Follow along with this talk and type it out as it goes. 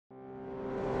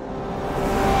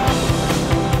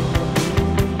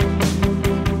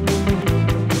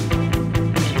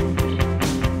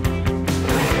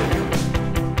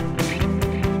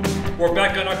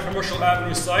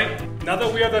Now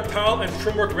that we have the tile and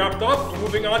trim work wrapped up, we're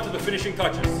moving on to the finishing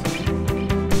touches.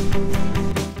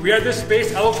 We had this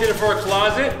space allocated for a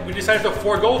closet. We decided to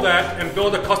forego that and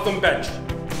build a custom bench.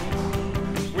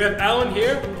 We have Alen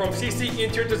here from Cece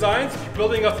Interior Designs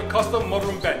building us a custom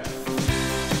mudroom bench.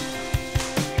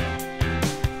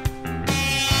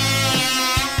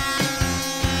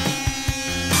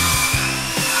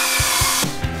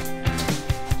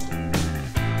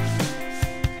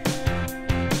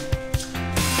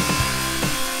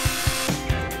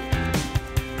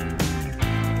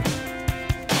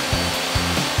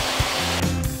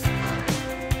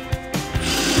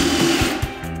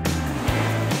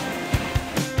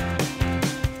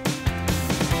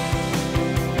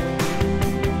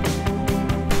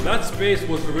 That space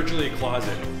was originally a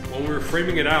closet. When we were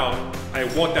framing it out, I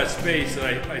want that space,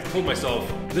 and I told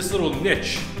myself this little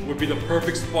niche would be the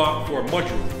perfect spot for a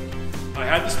mudroom. I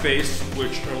had the space,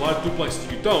 which a lot of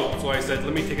duplexes you don't, so I said,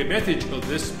 let me take advantage of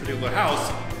this particular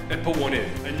house and put one in.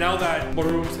 And now that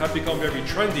mudrooms have become very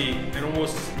trendy and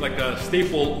almost like a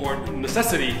staple or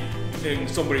necessity in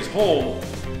somebody's home,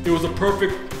 it was a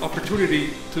perfect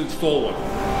opportunity to install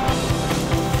one.